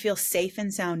 that you feel safe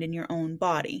and sound in your own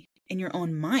body, in your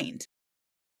own mind,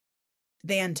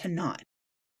 than to not.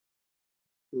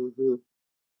 Mm-hmm.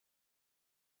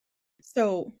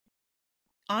 So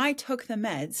I took the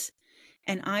meds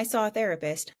and I saw a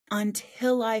therapist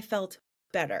until I felt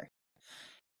better.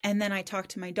 And then I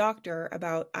talked to my doctor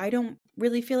about, I don't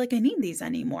really feel like I need these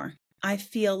anymore. I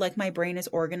feel like my brain is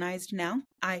organized now.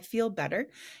 I feel better.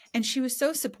 And she was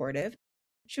so supportive.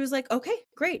 She was like, okay,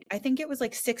 great. I think it was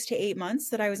like 6 to 8 months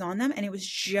that I was on them. And it was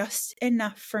just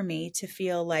enough for me to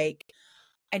feel like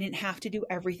I didn't have to do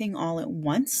everything all at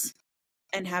once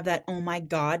and have that, oh my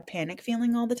God, panic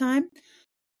feeling all the time.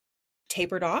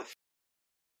 Tapered off.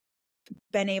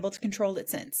 Been able to control it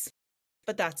since.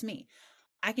 But that's me.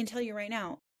 I can tell you right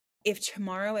now, if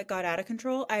tomorrow it got out of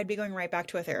control, I'd be going right back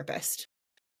to a therapist.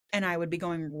 And I would be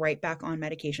going right back on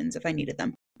medications if I needed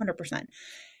them, 100%.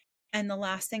 And the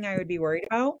last thing I would be worried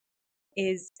about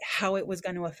is how it was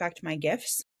going to affect my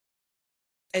gifts,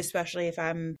 especially if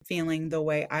I'm feeling the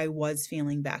way I was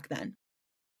feeling back then.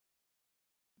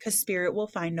 Because Spirit will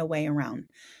find a way around.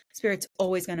 Spirit's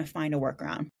always going to find a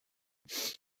workaround.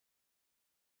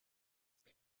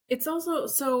 It's also,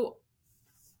 so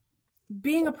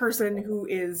being a person who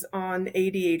is on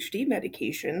ADHD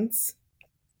medications,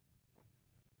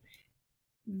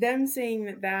 them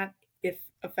saying that if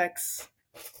affects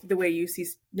the way you see,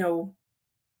 no,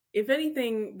 if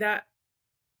anything, that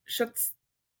shuts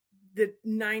the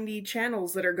 90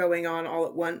 channels that are going on all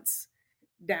at once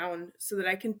down so that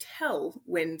I can tell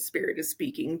when Spirit is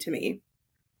speaking to me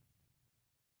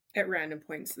at random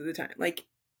points of the time. Like,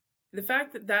 the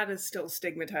fact that that is still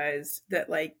stigmatized, that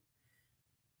like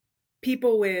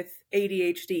people with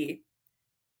ADHD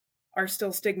are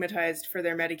still stigmatized for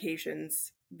their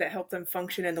medications that help them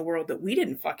function in the world that we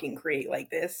didn't fucking create like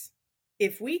this.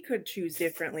 If we could choose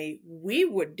differently, we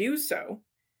would do so.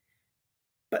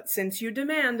 But since you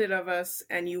demand it of us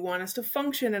and you want us to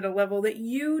function at a level that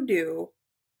you do,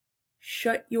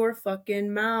 shut your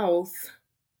fucking mouth.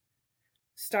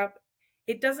 Stop.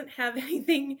 It doesn't have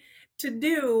anything to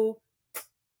do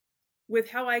with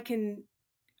how I can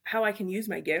use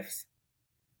my gifts.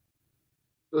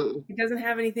 It doesn't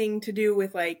have anything to do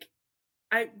with like,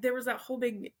 there was that whole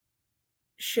big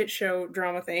shit show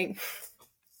drama thing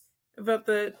about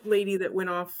the lady that went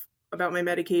off about my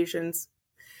medications.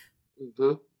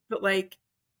 Mm-hmm. But like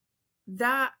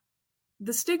that,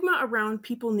 the stigma around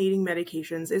people needing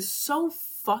medications is so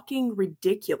fucking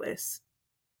ridiculous.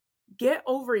 Get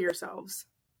over yourselves.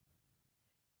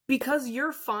 Because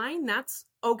you're fine, that's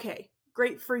okay.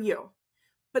 Great for you.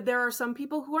 But there are some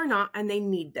people who are not, and they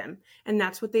need them. And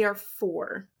that's what they are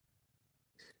for.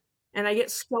 And I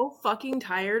get so fucking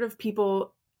tired of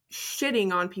people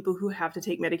shitting on people who have to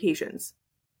take medications.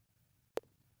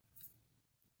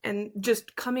 And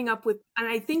just coming up with, and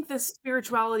I think this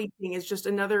spirituality thing is just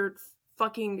another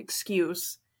fucking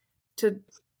excuse to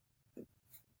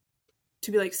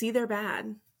be like, see, they're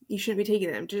bad. You shouldn't be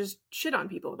taking them. To just shit on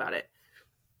people about it.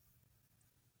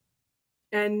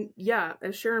 And yeah,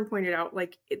 as Sharon pointed out,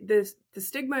 like the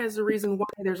stigma is the reason why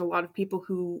there's a lot of people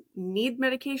who need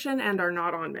medication and are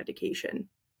not on medication.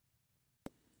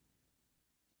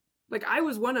 Like I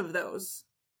was one of those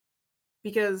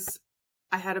because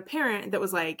I had a parent that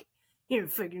was like, you know,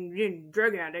 fucking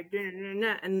drug addict,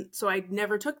 and so I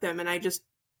never took them, and I just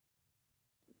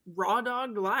raw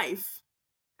dogged life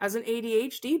as an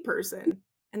ADHD person.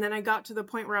 And then I got to the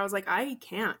point where I was like, I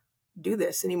can't do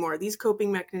this anymore. These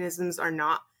coping mechanisms are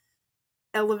not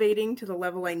elevating to the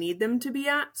level I need them to be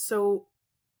at. So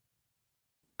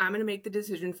I'm going to make the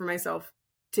decision for myself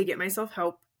to get myself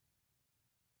help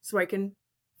so I can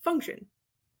function.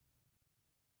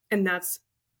 And that's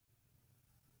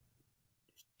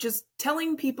just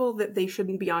telling people that they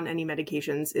shouldn't be on any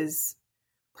medications is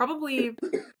probably,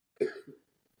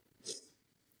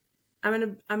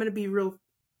 I'm going to be real.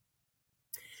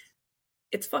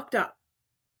 It's fucked up.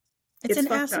 It's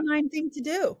an asinine thing to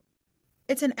do.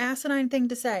 It's an asinine thing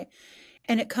to say.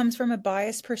 And it comes from a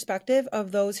biased perspective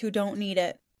of those who don't need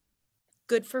it.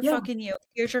 Good for fucking you.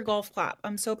 Here's your golf clap.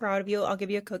 I'm so proud of you. I'll give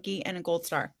you a cookie and a gold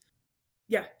star.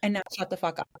 Yeah. And now shut the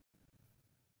fuck up.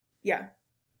 Yeah.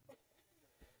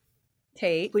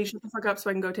 Tate. Please shut the fuck up so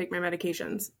I can go take my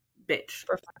medications. Bitch.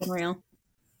 For fucking real.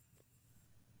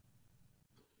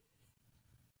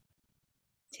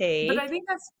 Tate. But I think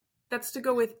that's to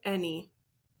go with any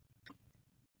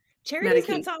Charity's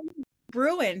got something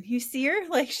brewing. You see her?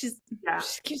 Like she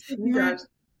keeps looking around.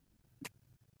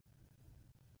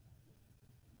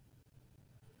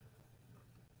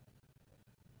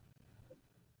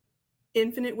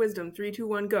 Infinite wisdom. 3, 2,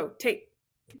 1, go. Take.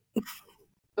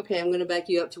 Okay, I'm going to back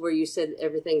you up to where you said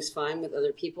everything's fine with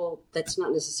other people. That's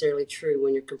not necessarily true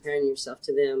when you're comparing yourself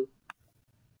to them.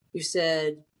 You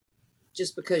said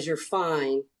just because you're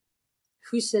fine.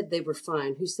 Who said they were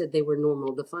fine? Who said they were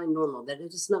normal? Define normal. That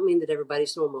does not mean that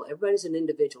everybody's normal. Everybody's an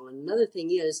individual. And another thing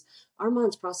is, our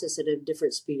minds process at a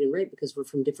different speed and rate because we're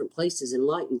from different places in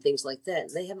light and things like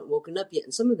that. They haven't woken up yet,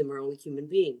 and some of them are only human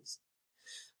beings.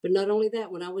 But not only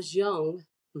that, when I was young,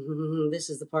 this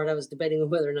is the part I was debating on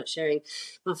whether or not sharing,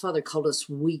 my father called us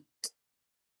weak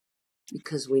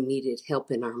because we needed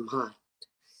help in our mind.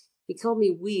 He called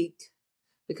me weak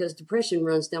because depression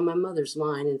runs down my mother's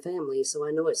line and family, so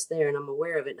I know it's there and I'm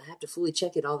aware of it, and I have to fully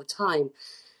check it all the time.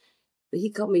 But he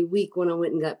called me weak when I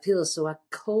went and got pills, so I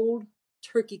cold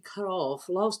turkey cut off,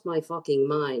 lost my fucking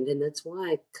mind, and that's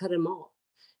why I cut him off.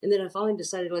 And then I finally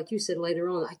decided, like you said later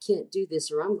on, I can't do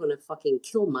this or I'm going to fucking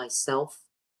kill myself.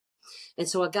 And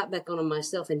so I got back on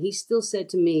myself, and he still said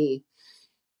to me,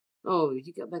 oh,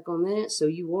 you got back on that? So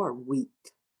you are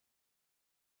weak.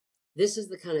 This is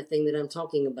the kind of thing that I'm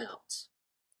talking about.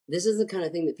 This is the kind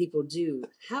of thing that people do.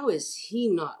 How is he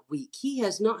not weak? He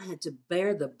has not had to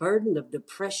bear the burden of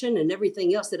depression and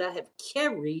everything else that I have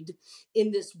carried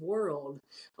in this world.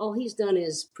 All he's done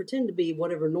is pretend to be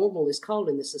whatever normal is called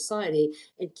in this society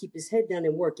and keep his head down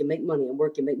and work and make money and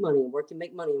work and make money and work and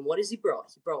make money. And what has he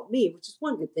brought? He brought me, which is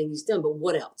one good thing he's done. But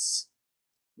what else?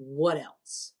 What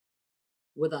else?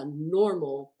 With a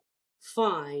normal,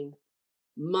 fine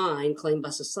mind claimed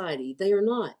by society, they are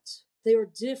not. They are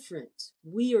different.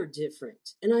 We are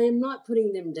different. And I am not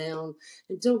putting them down.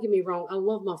 And don't get me wrong, I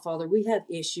love my father. We have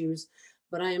issues,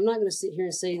 but I am not going to sit here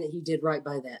and say that he did right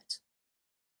by that.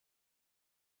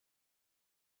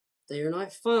 They are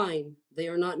not fine. They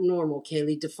are not normal,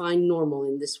 Kaylee. Define normal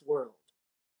in this world.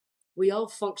 We all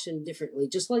function differently.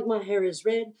 Just like my hair is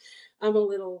red, I'm a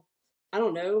little, I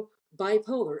don't know,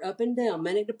 bipolar, up and down,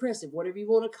 manic depressive, whatever you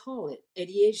want to call it,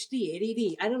 ADHD,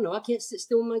 ADD. I don't know. I can't sit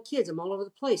still with my kids. I'm all over the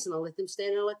place, and I let them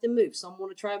stand and I let them move. Some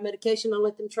want to try a medication, I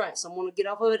let them try it. Some want to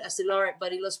get off of it. I said, all right,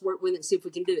 buddy, let's work with it and see if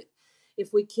we can do it.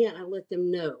 If we can't, I let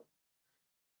them know.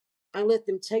 I let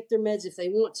them take their meds if they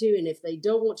want to, and if they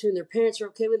don't want to and their parents are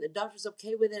okay with it, the doctor's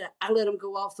okay with it, I let them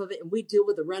go off of it, and we deal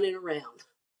with the running around.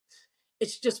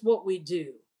 It's just what we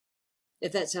do,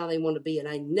 if that's how they want to be. And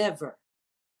I never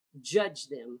judge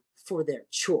them for their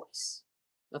choice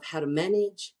of how to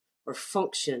manage or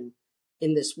function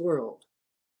in this world.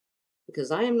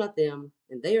 Because I am not them,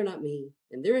 and they are not me,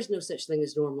 and there is no such thing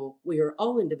as normal. We are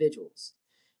all individuals.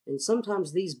 And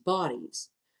sometimes these bodies,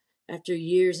 after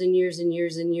years and years and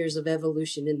years and years of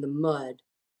evolution in the mud,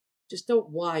 just don't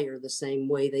wire the same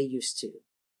way they used to.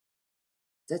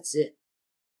 That's it.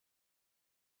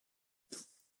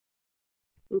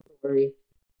 I'm sorry.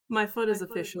 My foot is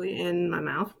officially in my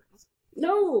mouth.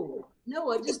 No,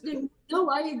 I just didn't. No,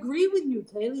 I agree with you,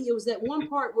 Kaylee. It was that one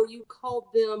part where you called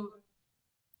them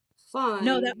fine.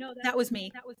 No, that was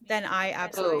me. Then I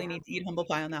absolutely need to eat humble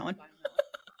pie on that one.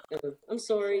 I'm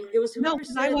sorry. It was No, whoever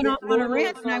I said went that on a normal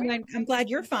rant, and I fine. went, I'm glad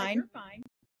you're fine.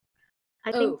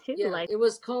 I think too, Yeah, like it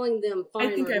was calling them fine.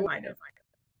 I think or I normal. might have.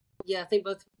 Yeah, I think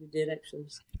both of you did actually.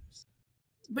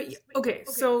 But okay,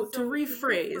 so to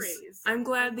rephrase, I'm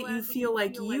glad that you feel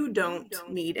like you don't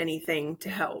need anything to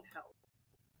help.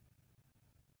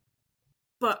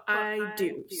 But I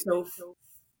do, so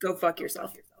go fuck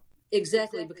yourself.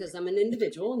 Exactly, because I'm an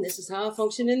individual and this is how I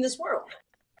function in this world.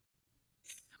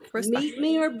 Respect. Meet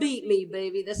me or beat me,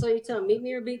 baby. That's all you tell them. Meet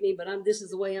me or beat me, but this is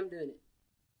the way I'm doing it.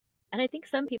 and I think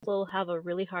some people have a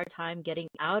really hard time getting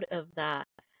out of that,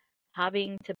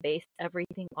 having to base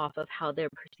everything off of how they're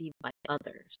perceived by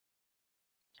others.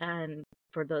 And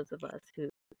for those of us who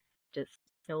just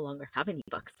no longer have any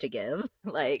bucks to give,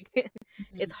 like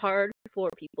it's hard for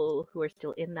people who are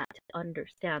still in that to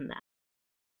understand that.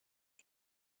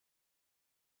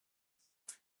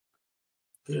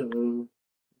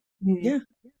 Yeah.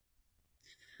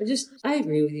 I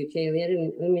agree with you, Kaylee. I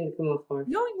didn't mean to come off harsh.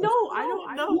 No, I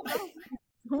don't know.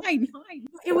 Fine.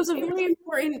 It was a very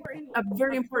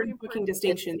important fucking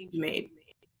distinction that you made.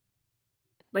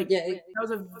 Like, that was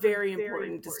a very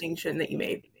important distinction that you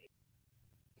made.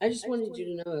 I just wanted you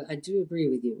to know I do agree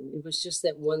with you. It was just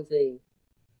that one thing.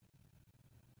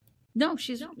 No,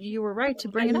 you were right to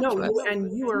bring it up to us.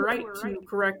 And you were right to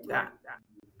correct that.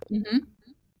 Mm-hmm.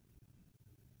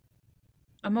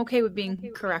 I'm okay with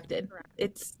being corrected.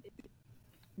 It's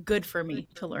good for me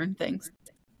to learn things.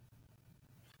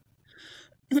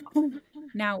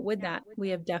 Now, with that, we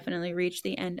have definitely reached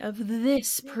the end of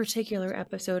this particular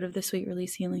episode of the Sweet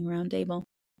Release Healing Roundtable.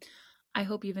 I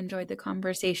hope you've enjoyed the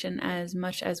conversation as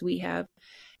much as we have.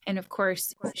 And of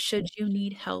course, should you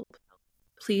need help,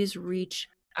 please reach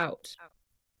out.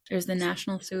 There's the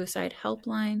National Suicide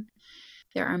Helpline.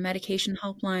 There are medication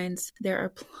helplines. There are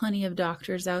plenty of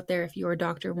doctors out there. If your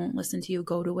doctor won't listen to you,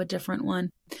 go to a different one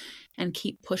and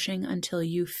keep pushing until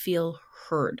you feel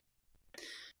heard.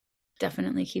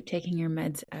 Definitely keep taking your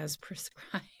meds as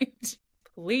prescribed,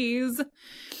 please.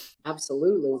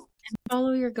 Absolutely. And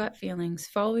follow your gut feelings.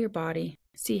 Follow your body.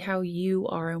 See how you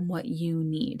are and what you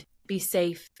need. Be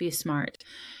safe. Be smart.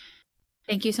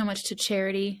 Thank you so much to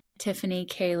Charity, Tiffany,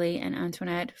 Kaylee, and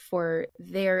Antoinette for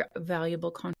their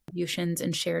valuable contributions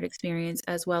and shared experience,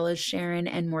 as well as Sharon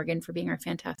and Morgan for being our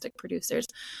fantastic producers.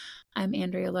 I'm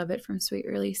Andrea Lovett from Sweet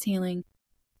Release Healing.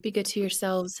 Be good to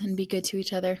yourselves and be good to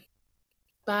each other.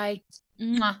 Bye.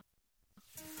 Mwah.